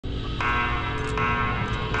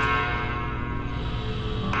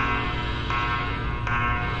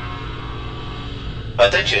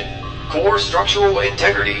Attention, core structural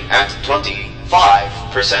integrity at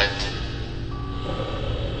 25%.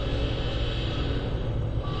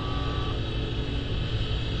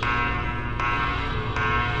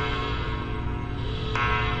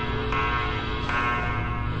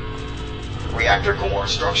 Reactor core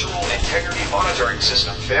structural integrity monitoring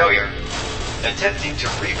system failure. Attempting to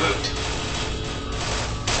reboot.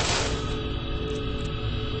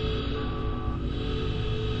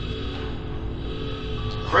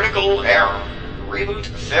 Critical error. Reboot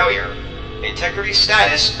failure. Integrity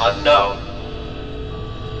status unknown.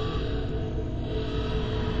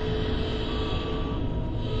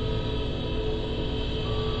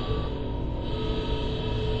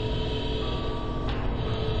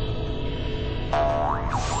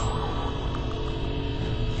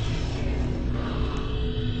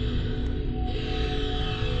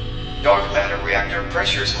 Dark matter reactor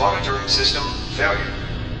pressures monitoring system failure.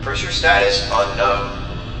 Pressure status unknown.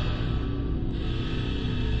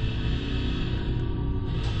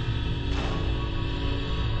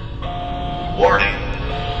 Warning.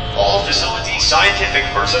 All facility scientific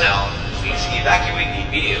personnel, please evacuate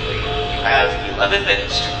immediately. You have 11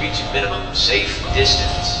 minutes to reach minimum safe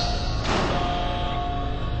distance.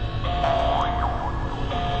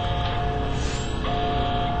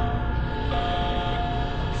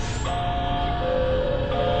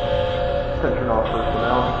 Attention all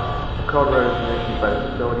personnel. The code red is issued by the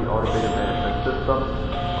Facility Automated Management System.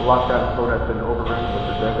 The lockdown code has been overridden with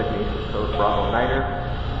the designation code Bravo 9er.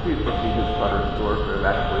 Please proceed to the shutter door for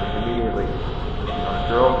evacuation immediately. This is not a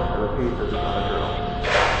drill. I repeat, this is not a drill.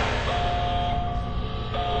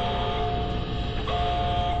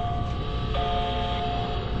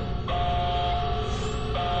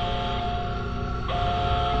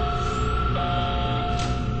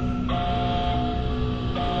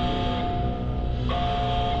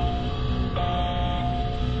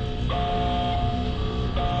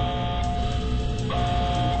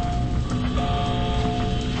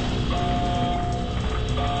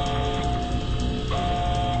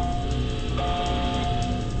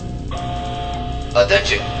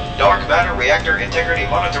 Attention! Dark matter reactor integrity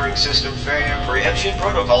monitoring system failure preemption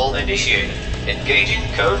protocol initiated. Engaging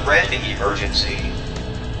code red emergency.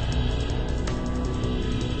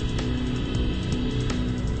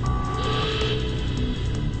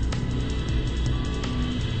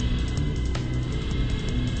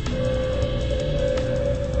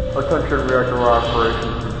 Attention reactor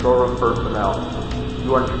operations control room personnel.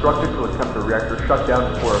 You are instructed to attempt a reactor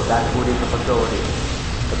shutdown before evacuating the facility.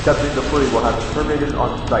 Attempting to flee will have been terminated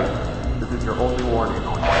on site. This is your only warning.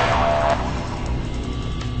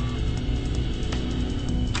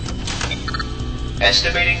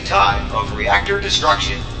 Estimating time of reactor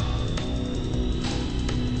destruction.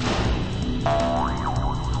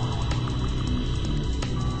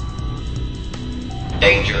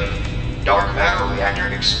 Danger. Dark matter reactor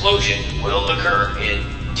explosion will occur in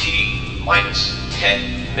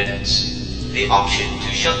T-10 minutes. The option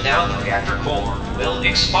to shut down the reactor core will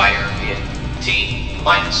expire in T-5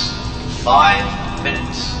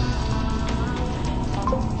 minutes.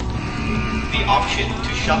 The option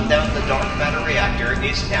to shut down the dark matter reactor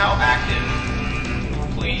is now active.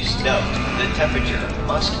 Please note the temperature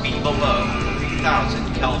must be below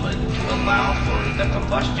 3000 Kelvin to allow for the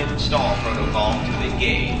combustion stall protocol to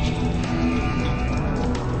engage.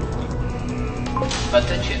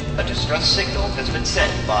 Attention, a distress signal has been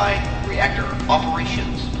sent by reactor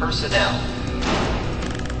operations personnel.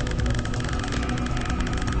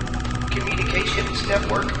 Communications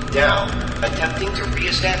network down. Attempting to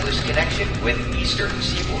re-establish connection with Eastern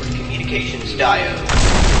Seaboard Communications diode.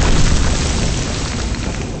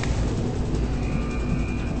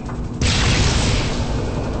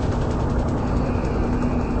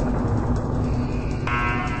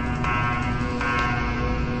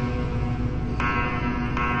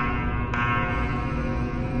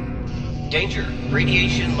 Danger.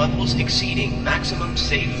 Radiation levels exceeding maximum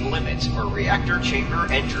safe limits for reactor chamber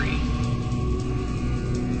entry.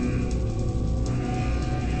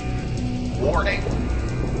 Warning.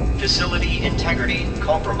 Facility integrity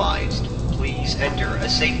compromised. Please enter a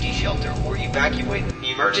safety shelter or evacuate.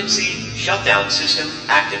 Emergency shutdown system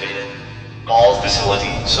activated. All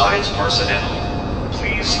facility science personnel,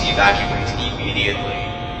 please evacuate immediately.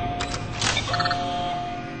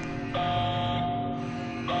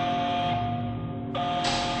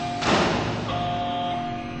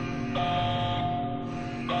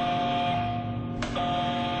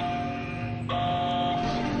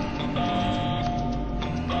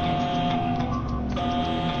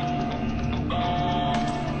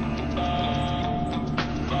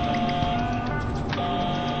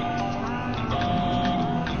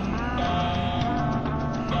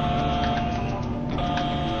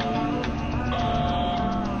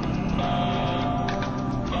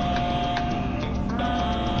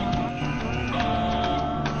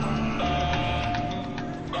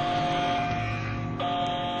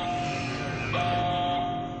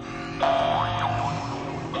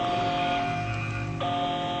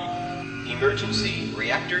 emergency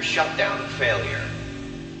reactor shutdown failure.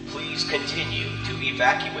 Please continue to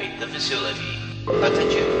evacuate the facility.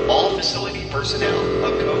 Attention, all facility personnel. A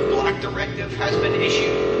code black directive has been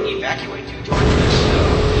issued. Evacuate to darkness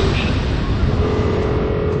zone E.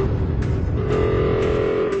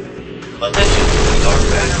 Attention, Dark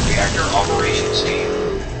Matter reactor operations team.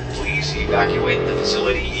 Please evacuate the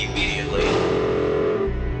facility immediately.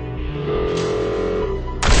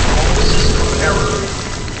 All system error.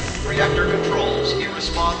 Reactor controls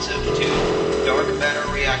irresponsive to Dark Matter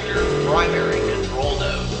reactor primary control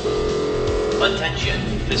node.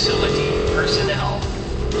 Attention, facility personnel.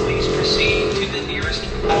 Please proceed to the nearest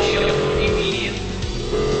ship immediately.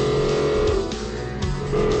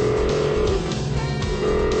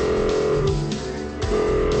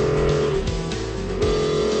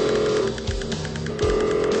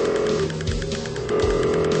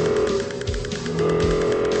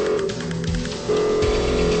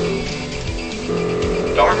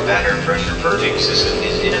 Dark matter pressure purging system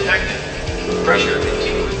is ineffective. Pressure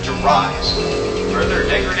continues to rise. Further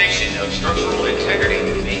degradation of structural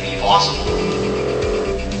integrity may be possible.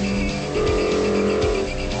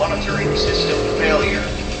 Monitoring system failure.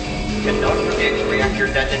 Cannot predict reactor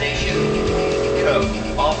detonation. Code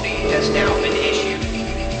Omni has now been issued.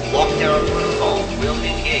 Lockdown protocol will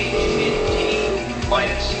engage in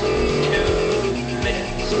T-2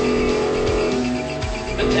 minutes.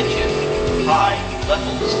 Attention. High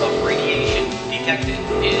levels of radiation detected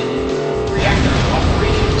in reactor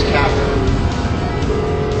operations cavern.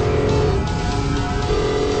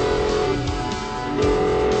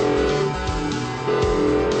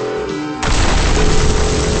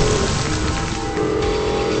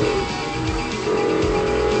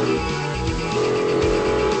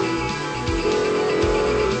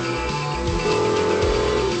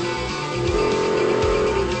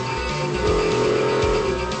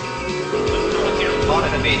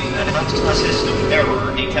 Announced system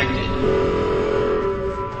error detected.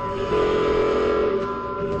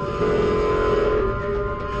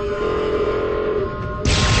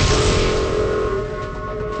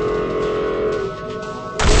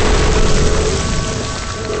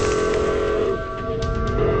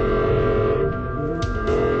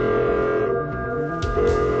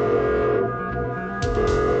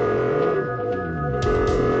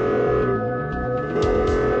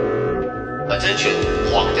 Attention,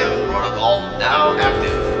 lockdown protocol now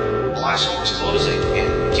active. Blast doors closing in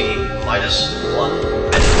T-1.